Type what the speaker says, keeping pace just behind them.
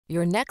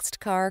Your next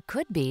car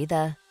could be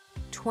the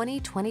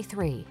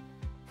 2023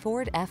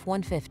 Ford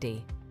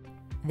F-150.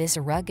 This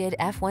rugged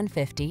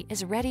F-150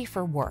 is ready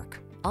for work,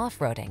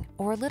 off-roading,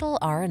 or little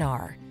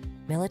R&R.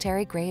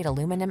 Military-grade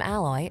aluminum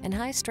alloy and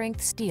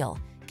high-strength steel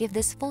give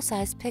this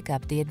full-size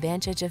pickup the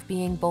advantage of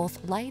being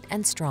both light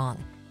and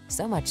strong,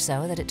 so much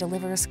so that it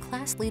delivers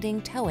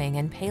class-leading towing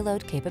and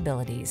payload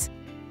capabilities.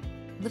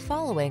 The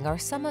following are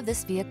some of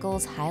this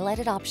vehicle's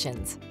highlighted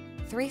options: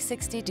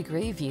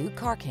 360-degree view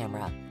car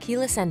camera,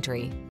 keyless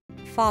entry,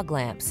 fog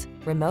lamps,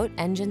 remote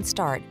engine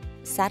start,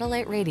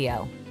 satellite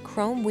radio,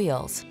 chrome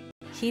wheels,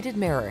 heated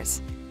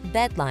mirrors,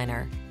 bed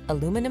liner,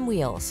 aluminum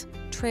wheels,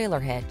 trailer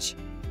hitch.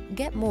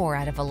 Get more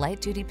out of a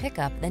light-duty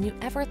pickup than you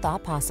ever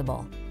thought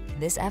possible.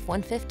 This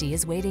F-150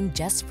 is waiting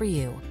just for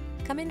you.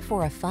 Come in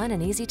for a fun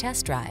and easy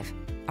test drive.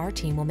 Our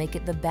team will make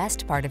it the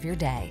best part of your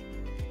day.